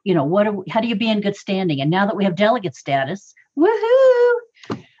 you know, how do you be in good standing? And now that we have delegate status, woohoo!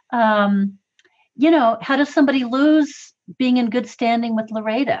 You know, how does somebody lose being in good standing with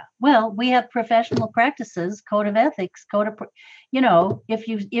LREDA? Well, we have professional practices, code of ethics, you know, if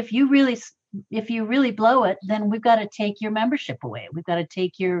you really blow it, then we've got to take your membership away. We've got to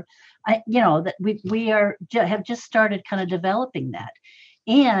take your, you know, that we have just started kind of developing that.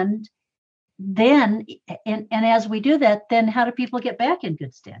 And then, and as we do that, then how do people get back in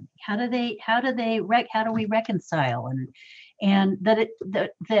good standing? How do we reconcile? And that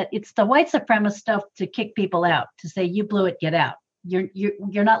it's the white supremacist stuff to kick people out, to say, you blew it, get out.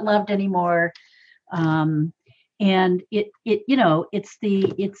 You're not loved anymore. And it you know, it's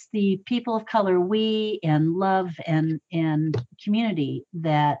the people of color, we, and love and community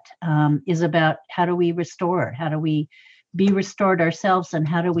that is about, how do we restore? How do we be restored ourselves, and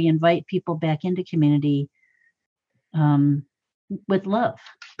how do we invite people back into community with love?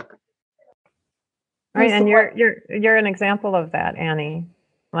 Right, and you're an example of that, Annie.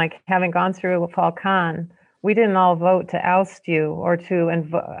 Like, having gone through Fall Con, we didn't all vote to oust you or to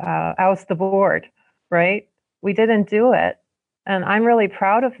oust the board, right? We didn't do it, and I'm really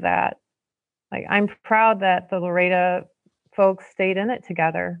proud of that. Like, I'm proud that the LREDA folks stayed in it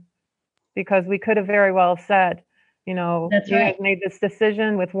together, because we could have very well said, you know, you guys made this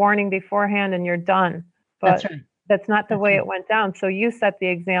decision with warning beforehand and you're done. But that's not the way it went down. So you set the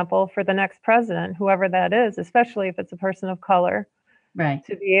example for the next president, whoever that is, especially if it's a person of color, right?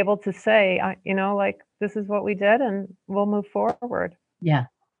 To be able to say, you know, like, this is what we did and we'll move forward. Yeah.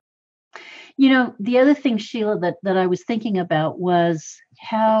 You know, the other thing, Sheila, that I was thinking about was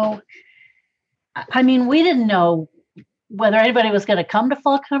how, I mean, we didn't know whether anybody was going to come to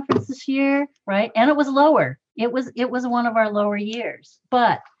Fall Conference this year, right? And it was lower. It was one of our lower years.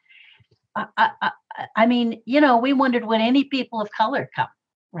 But I mean, you know, we wondered, would any people of color come,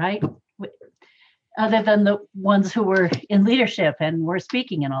 right? Other than the ones who were in leadership and were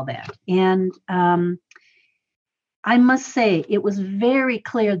speaking and all that. And I must say, it was very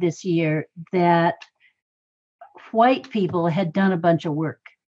clear this year that white people had done a bunch of work.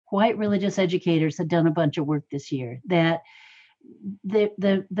 White religious educators had done a bunch of work this year. That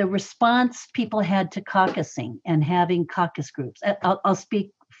the response people had to caucusing and having caucus groups. I'll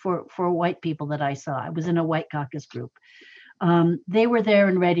speak for white people that I saw. I was in a white caucus group. They were there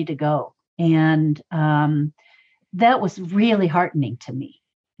and ready to go. And that was really heartening to me,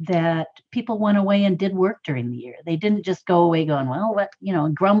 that people went away and did work during the year. They didn't just go away going, well, what, you know,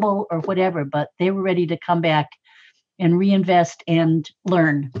 grumble or whatever, but they were ready to come back and reinvest and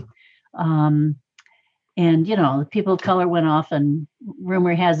learn. And, you know, people of color went off, and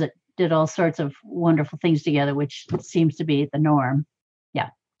rumor has it did all sorts of wonderful things together, which seems to be the norm. Yeah.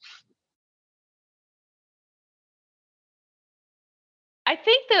 I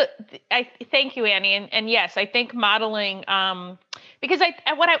think thank you, Annie, and yes, I think modeling, because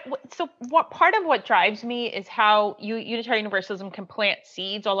what part of what drives me is how Unitarian Universalism can plant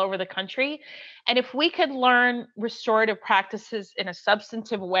seeds all over the country, and if we could learn restorative practices in a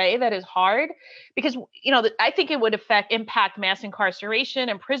substantive way, that is hard, because I think it would impact mass incarceration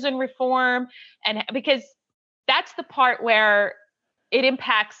and prison reform, and because that's the part where it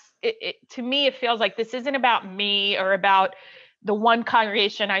impacts. To me, it feels like this isn't about me or about the one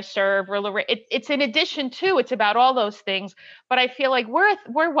congregation I serve. It's in addition to, it's about all those things. But I feel like we're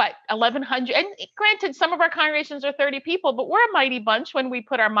what, 1,100, and granted, some of our congregations are 30 people, but we're a mighty bunch when we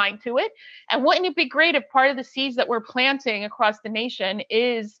put our mind to it. And wouldn't it be great if part of the seeds that we're planting across the nation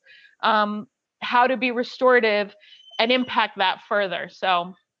is how to be restorative and impact that further?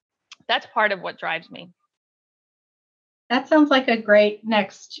 So that's part of what drives me. That sounds like a great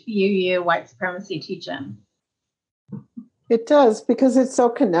next UU white supremacy teach-in. It does, because it's so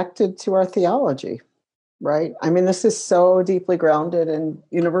connected to our theology, right? I mean, this is so deeply grounded in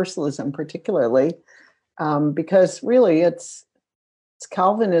Universalism, particularly, because really it's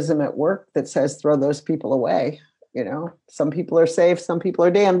Calvinism at work that says throw those people away. Some people are saved, some people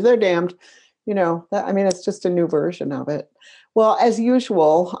are damned. They're damned. It's just a new version of it. Well, as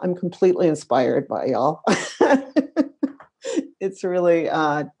usual, I'm completely inspired by y'all. It's really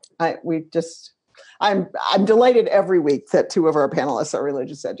I'm delighted every week that two of our panelists are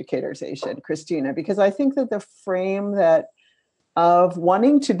religious educators, Aisha and Christina, because I think that the frame of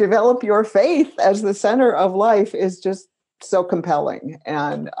wanting to develop your faith as the center of life is just so compelling.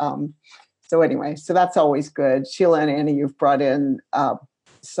 And so that's always good. Sheila and Annie, you've brought in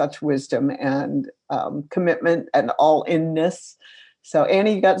such wisdom and commitment and all-inness. So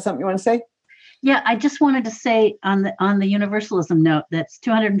Annie, you got something you want to say? Yeah, I just wanted to say on the Universalism note, that's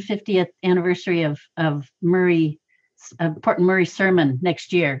 250th anniversary of Porton Murray's sermon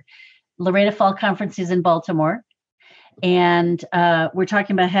next year. LREDA Fall Conference is in Baltimore, and we're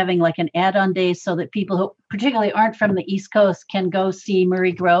talking about having like an add-on day so that people who particularly aren't from the East Coast can go see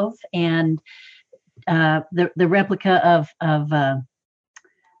Murray Grove and the replica of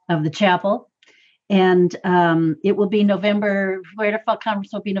the chapel. And it will be November, LREDA Fall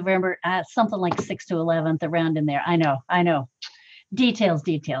Conference will be November, something like 6th to 11th, around in there. I know. Details.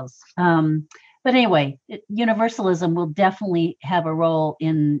 But anyway, Universalism will definitely have a role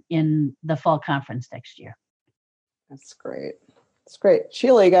in the Fall Conference next year. That's great.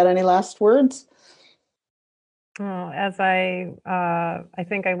 Sheila, you got any last words? Well, as I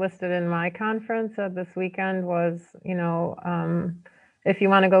think I listed in my conference this weekend was, if you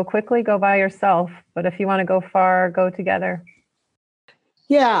want to go quickly, go by yourself. But if you want to go far, go together.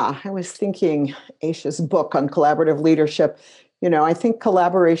 Yeah, I was thinking Aisha's book on collaborative leadership. I think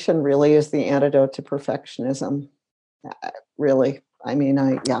collaboration really is the antidote to perfectionism. Really.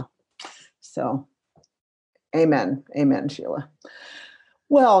 So amen, Sheila.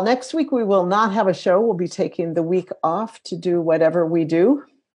 Well, next week we will not have a show. We'll be taking the week off to do whatever we do.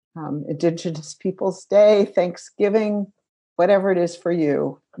 Indigenous Peoples Day, Thanksgiving, whatever it is for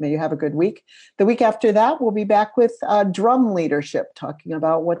you. May you have a good week. The week after that, we'll be back with drum leadership, talking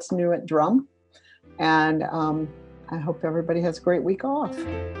about what's new at drum. And I hope everybody has a great week off.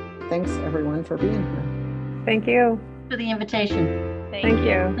 Thanks, everyone, for being here. Thank you for the invitation. Thank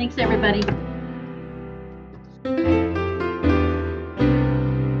you. Thanks, everybody.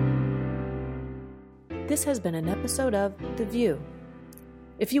 This has been an episode of The View.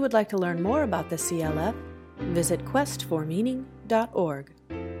 If you would like to learn more about the CLF, visit questformeaning.org.